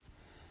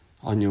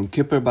On Yom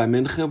Kippur by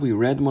Mincha, we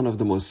read one of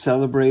the most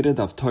celebrated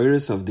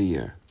Haftorahs of the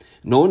year,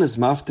 known as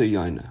Maftir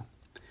Yoina.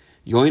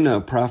 Yoina,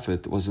 a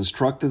prophet, was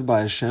instructed by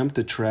Hashem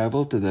to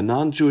travel to the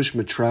non-Jewish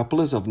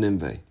metropolis of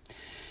Nineveh.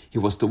 He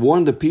was to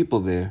warn the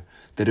people there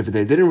that if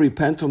they didn't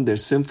repent from their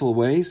sinful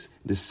ways,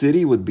 the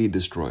city would be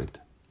destroyed.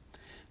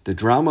 The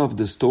drama of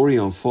the story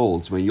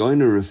unfolds when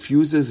Yoina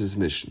refuses his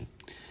mission.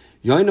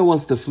 Yoina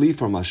wants to flee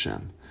from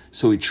Hashem,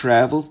 so he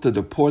travels to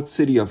the port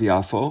city of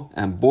Yaffo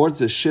and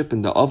boards a ship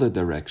in the other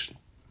direction.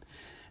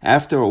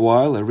 After a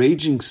while, a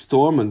raging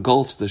storm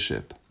engulfs the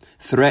ship,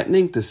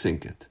 threatening to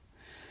sink it.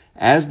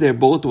 As their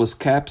boat was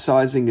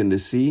capsizing in the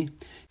sea,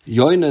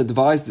 Yoina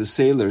advised the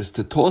sailors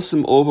to toss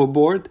him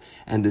overboard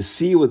and the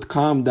sea would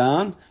calm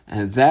down,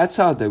 and that's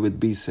how they would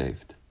be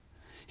saved.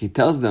 He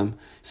tells them,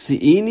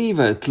 Si'ini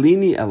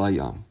va'etlini el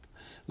hayam.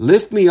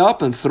 Lift me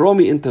up and throw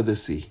me into the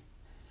sea.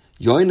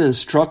 Yoina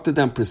instructed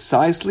them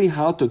precisely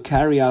how to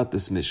carry out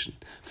this mission.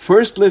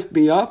 First lift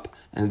me up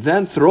and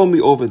then throw me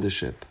over the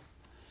ship.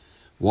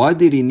 Why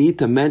did he need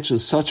to mention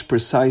such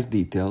precise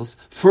details?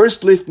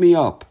 First lift me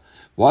up.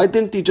 Why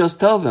didn't he just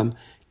tell them,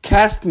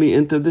 cast me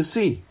into the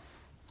sea?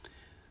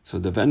 So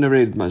the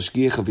venerated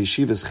Mashgiach of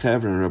Yeshivas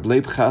Chevron, Reb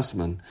Leib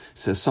Chasman,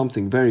 says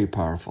something very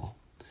powerful.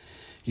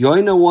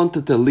 Yoina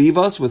wanted to leave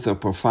us with a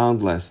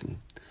profound lesson.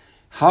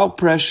 How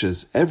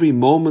precious every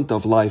moment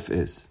of life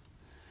is.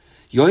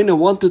 Yoina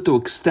wanted to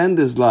extend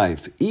his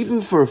life,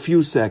 even for a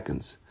few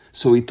seconds.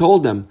 So he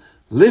told them,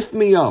 lift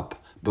me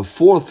up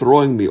before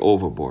throwing me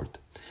overboard.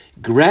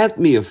 Grant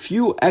me a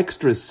few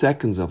extra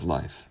seconds of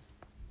life.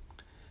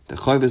 The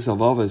Chovos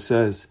HaLevavos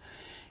says,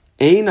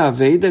 Ein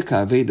aveda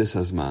ka'avedas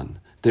hazman.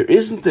 There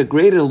isn't a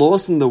greater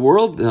loss in the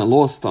world than a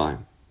lost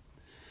time.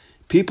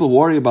 People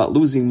worry about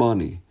losing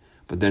money,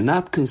 but they're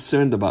not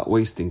concerned about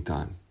wasting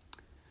time.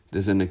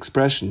 There's an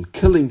expression,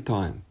 killing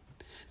time.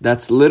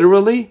 That's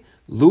literally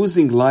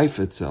losing life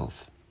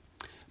itself.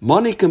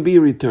 Money can be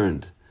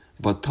returned,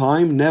 but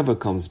time never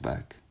comes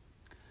back.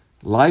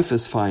 Life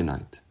is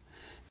finite.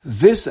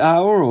 This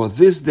hour or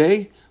this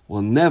day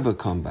will never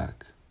come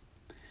back.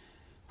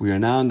 We are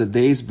now in the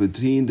days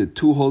between the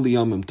two holy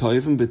Yom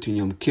Tovim, between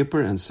Yom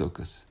Kippur and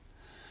Sukkot.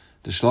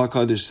 The Shloach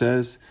HaKodesh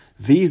says,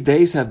 these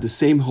days have the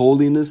same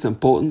holiness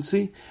and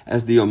potency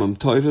as the Yom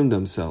Tovim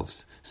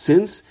themselves,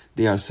 since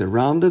they are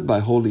surrounded by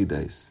holy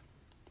days.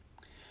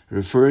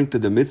 Referring to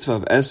the mitzvah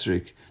of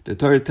Esrik, the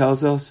Torah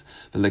tells us,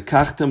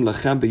 V'lekachtem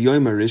lechem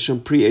b'yom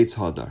harishon pri eitz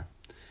hadar.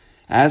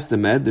 As the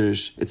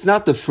Medrash, it's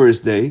not the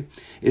first day,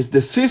 it's the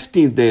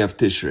 15th day of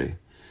Tishrei.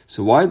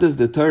 So why does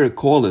the Torah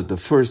call it the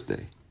first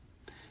day?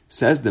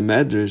 Says the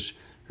Medrash,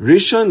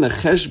 Rishon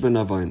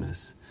lecheshbon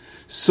avonos.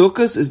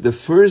 Sukkot is the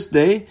first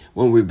day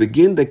when we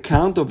begin the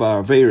count of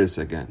our Averos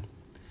again.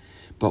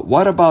 But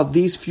what about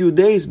these few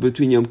days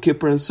between Yom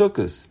Kippur and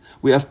Sukkot?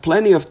 We have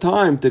plenty of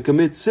time to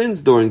commit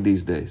sins during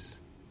these days.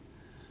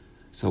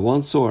 So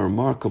one saw a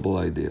remarkable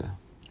idea.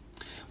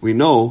 We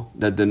know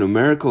that the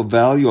numerical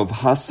value of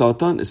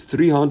HaSatan is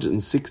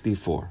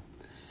 364.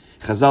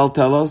 Chazal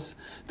tell us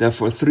that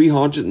for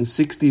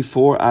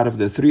 364 out of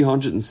the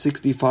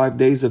 365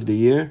 days of the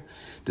year,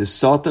 the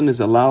Satan is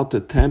allowed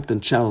to tempt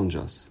and challenge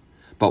us.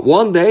 But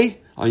one day,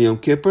 on Yom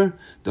Kippur,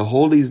 the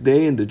holiest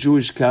day in the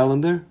Jewish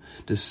calendar,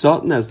 the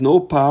Satan has no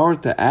power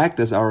to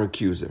act as our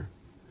accuser.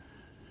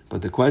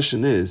 But the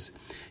question is,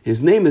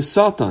 his name is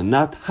Satan,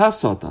 not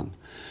HaSatan.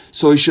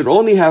 So he should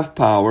only have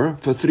power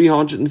for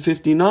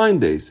 359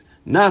 days,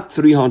 not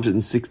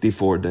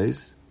 364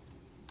 days.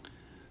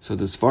 So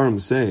the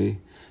Sfarim say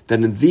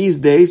that in these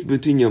days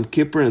between Yom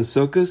Kippur and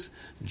Sukkot,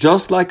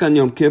 just like on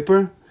Yom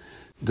Kippur,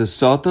 the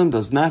Satan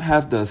does not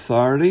have the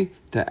authority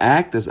to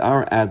act as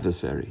our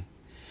adversary.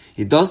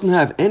 He doesn't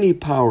have any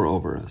power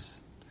over us.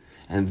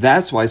 And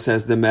that's why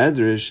says the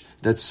Medrash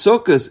that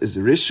Sukkot is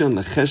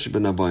Rishon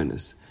lecheshbon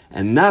avonos,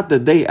 and not the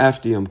day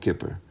after Yom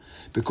Kippur,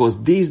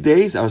 because these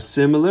days are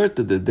similar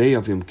to the day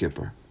of Yom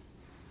Kippur.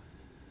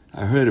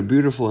 I heard a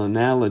beautiful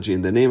analogy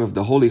in the name of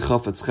the Holy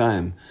Chafetz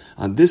Chaim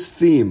on this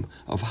theme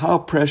of how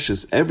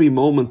precious every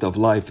moment of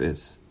life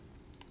is.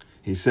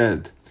 He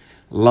said,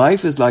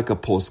 life is like a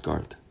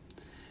postcard.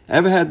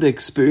 Ever had the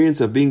experience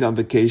of being on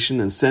vacation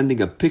and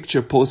sending a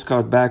picture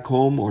postcard back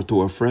home or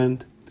to a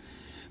friend?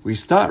 We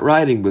start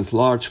writing with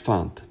large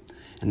font,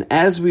 and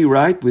as we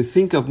write, we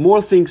think of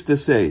more things to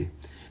say,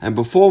 and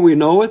before we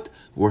know it,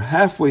 we're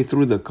halfway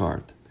through the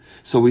card.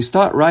 So we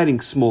start writing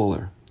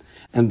smaller.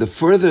 And the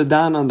further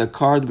down on the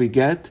card we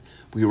get,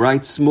 we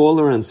write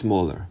smaller and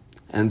smaller.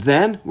 And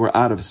then we're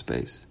out of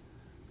space.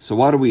 So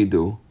what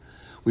do?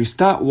 We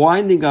start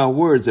winding our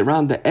words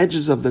around the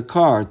edges of the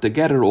card to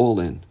get it all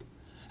in.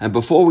 And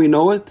before we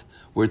know it,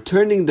 we're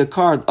turning the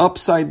card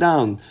upside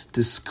down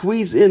to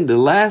squeeze in the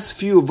last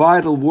few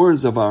vital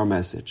words of our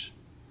message.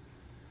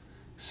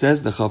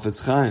 Says the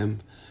Chafetz Chaim,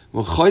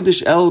 when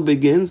Chodesh El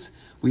begins,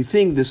 we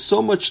think there's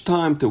so much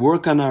time to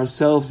work on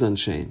ourselves and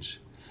change.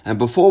 And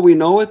before we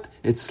know it,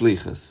 it's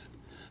Slichas,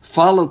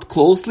 followed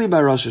closely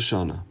by Rosh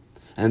Hashanah.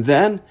 And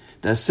then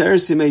the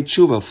Aseret Yimei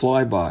Tshuva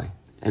fly by.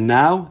 And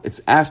now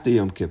it's after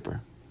Yom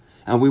Kippur.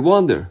 And we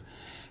wonder,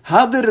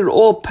 How did it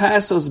all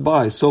pass us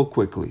by so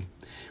quickly?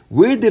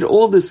 Where did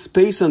all the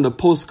space on the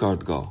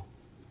postcard go?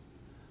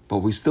 But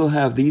we still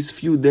have these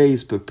few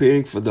days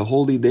preparing for the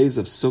holy days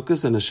of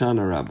Sukkot and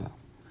Hoshana Rabbah.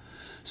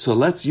 So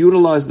let's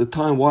utilize the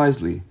time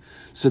wisely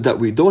so that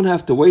we don't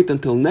have to wait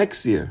until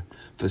next year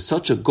for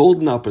such a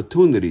golden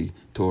opportunity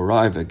to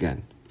arrive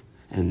again.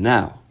 And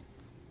now,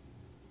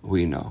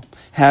 we know.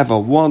 Have a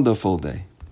wonderful day.